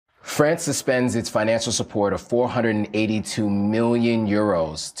France suspends its financial support of 482 million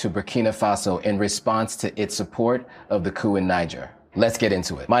euros to Burkina Faso in response to its support of the coup in Niger. Let's get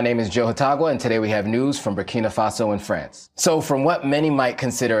into it. My name is Joe Hatagwa, and today we have news from Burkina Faso and France. So from what many might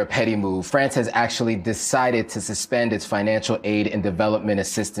consider a petty move, France has actually decided to suspend its financial aid and development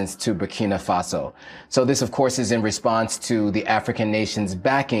assistance to Burkina Faso. So this, of course, is in response to the African nation's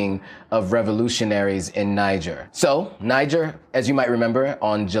backing of revolutionaries in Niger. So Niger, as you might remember,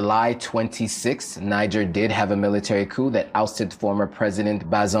 on July 26th, Niger did have a military coup that ousted former President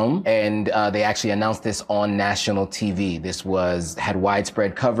Bazoum, and they actually announced this on national TV. This had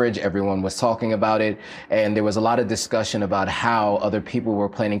widespread coverage. Everyone was talking about it, and there was a lot of discussion about how other people were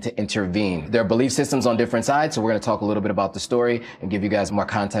planning to intervene. There are belief systems on different sides, so we're going to talk a little bit about the story and give you guys more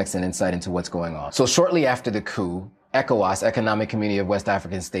context and insight into what's going on. So shortly after the coup, ECOWAS, Economic Community of West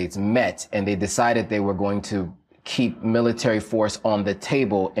African States, met, and they decided they were going to keep military force on the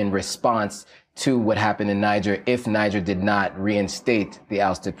table in response to what happened in Niger if Niger did not reinstate the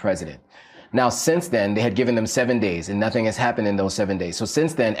ousted president. Now, since then, they had given them 7 days, and nothing has happened in those 7 days. So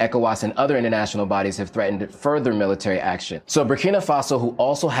since then, ECOWAS and other international bodies have threatened further military action. So Burkina Faso, who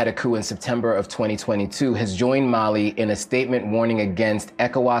also had a coup in September of 2022, has joined Mali in a statement warning against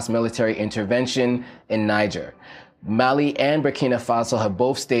ECOWAS military intervention in Niger. Mali and Burkina Faso have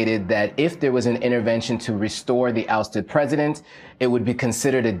both stated that if there was an intervention to restore the ousted president, it would be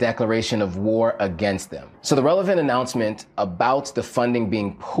considered a declaration of war against them. So the relevant announcement about the funding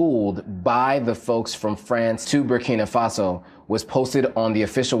being pooled by the folks from France to Burkina Faso was posted on the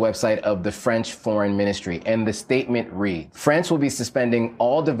official website of the French Foreign Ministry, and the statement reads, France will be suspending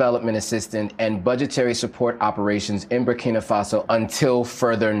all development assistance and budgetary support operations in Burkina Faso until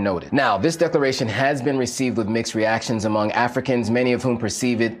further notice. Now, this declaration has been received with mixed reactions among Africans, many of whom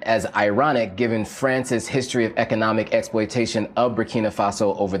perceive it as ironic given France's history of economic exploitation of Burkina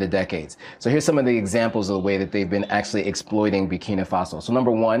Faso over the decades. So here's some of the examples of the way that they've been actually exploiting Burkina Faso. So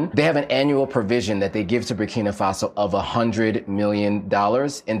number one, they have an annual provision that they give to Burkina Faso of $100 million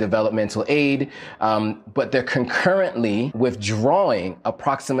in developmental aid, but they're concurrently withdrawing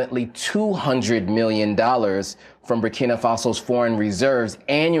approximately $200 million from Burkina Faso's foreign reserves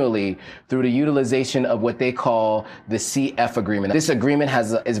annually through the utilization of what they call the CF agreement. This agreement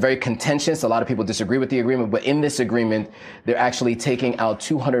is very contentious. A lot of people disagree with the agreement, but in this agreement, they're actually taking out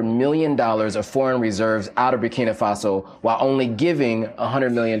 $200 million of foreign reserves out of Burkina Faso while only giving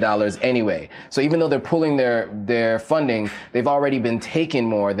 $100 million anyway. So even though they're pulling their funding, they've already been taking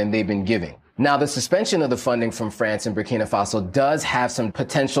more than they've been giving. Now, the suspension of the funding from France and Burkina Faso does have some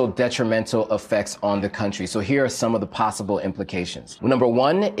potential detrimental effects on the country. So here are some of the possible implications. Number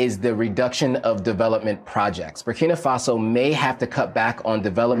one is the reduction of development projects. Burkina Faso may have to cut back on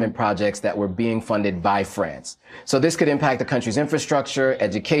development projects that were being funded by France. So this could impact the country's infrastructure,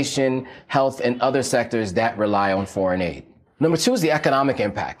 education, health, and other sectors that rely on foreign aid. Number two is the economic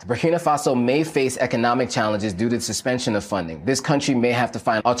impact. Burkina Faso may face economic challenges due to the suspension of funding. This country may have to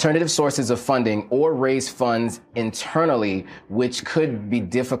find alternative sources of funding or raise funds internally, which could be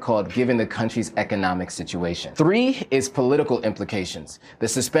difficult given the country's economic situation. Three is political implications. The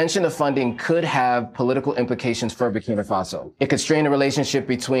suspension of funding could have political implications for Burkina Faso. It could strain the relationship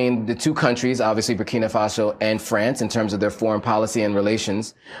between the two countries, obviously Burkina Faso and France, in terms of their foreign policy and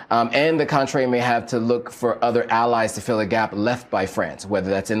relations. And the country may have to look for other allies to fill a gap left by France, whether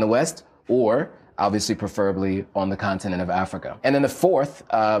that's in the West or obviously preferably on the continent of Africa. And then the fourth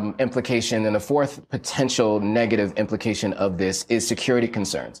implication and the fourth potential negative implication of this is security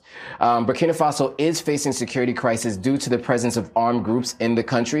concerns. Burkina Faso is facing security crisis due to the presence of armed groups in the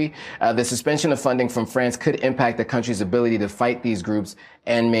country. The suspension of funding from France could impact the country's ability to fight these groups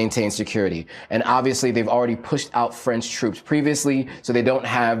and maintain security. And obviously they've already pushed out French troops previously, so they don't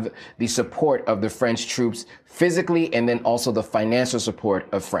have the support of the French troops physically and then also the financial support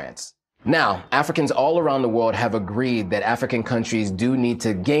of France. Now, Africans all around the world have agreed that African countries do need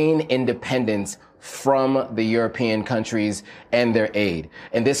to gain independence from the European countries and their aid.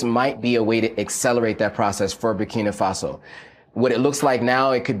 And this might be a way to accelerate that process for Burkina Faso. What it looks like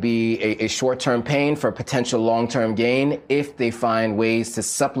now, it could be a short-term pain for potential long-term gain if they find ways to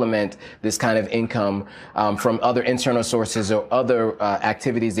supplement this kind of income from other internal sources or other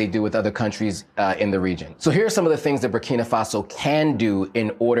activities they do with other countries in the region. So here are some of the things that Burkina Faso can do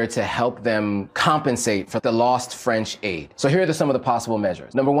in order to help them compensate for the lost French aid. So here are some of the possible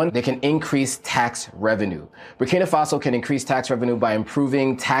measures. Number one, they can increase tax revenue. Burkina Faso can increase tax revenue by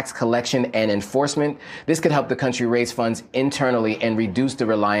improving tax collection and enforcement. This could help the country raise funds internally internally and reduce the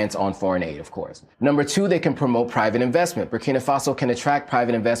reliance on foreign aid, of course. Number two, they can promote private investment. Burkina Faso can attract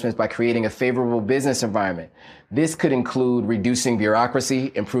private investments by creating a favorable business environment. This could include reducing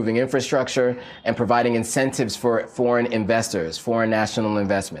bureaucracy, improving infrastructure, and providing incentives for foreign investors, foreign national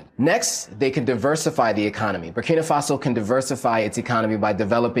investment. Next, they can diversify the economy. Burkina Faso can diversify its economy by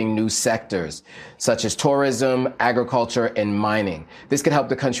developing new sectors, such as tourism, agriculture, and mining. This could help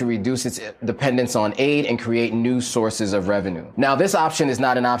the country reduce its dependence on aid and create new sources of revenue. Now, this option is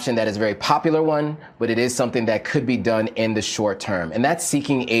not an option that is a very popular one, but it is something that could be done in the short term, and that's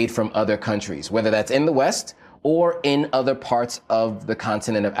seeking aid from other countries, whether that's in the West or in other parts of the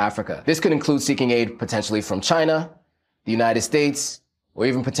continent of Africa. This could include seeking aid potentially from China, the United States, or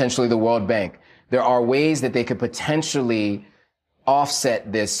even potentially the World Bank. There are ways that they could potentially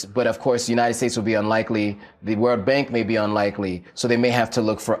offset this, but of course, the United States will be unlikely. The World Bank may be unlikely, so they may have to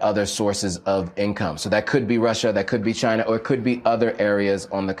look for other sources of income. So that could be Russia, that could be China, or it could be other areas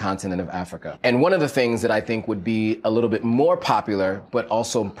on the continent of Africa. And one of the things that I think would be a little bit more popular, but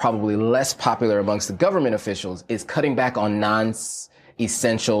also probably less popular amongst the government officials, is cutting back on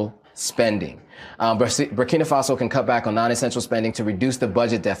non-essential spending. Burkina Faso can cut back on non-essential spending to reduce the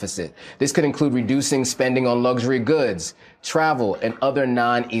budget deficit. This could include reducing spending on luxury goods, travel, and other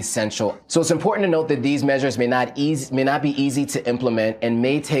non-essential. So it's important to note that these measures may not be easy to implement and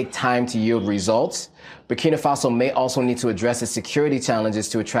may take time to yield results. Burkina Faso may also need to address its security challenges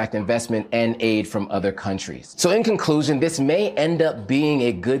to attract investment and aid from other countries. So in conclusion, this may end up being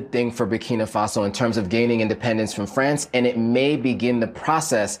a good thing for Burkina Faso in terms of gaining independence from France, and it may begin the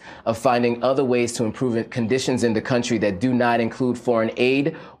process of finding other ways to improve conditions in the country that do not include foreign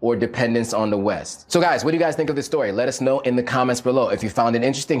aid or dependence on the West. So guys, what do you guys think of this story? Let us know in the comments below. If you found it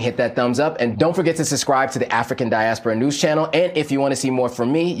interesting, hit that thumbs up, and don't forget to subscribe to the African Diaspora News channel. And if you want to see more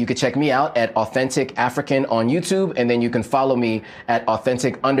from me, you can check me out at Authentic African on YouTube, and then you can follow me at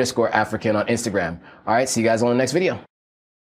Authentic_African on Instagram. All right, see you guys on the next video.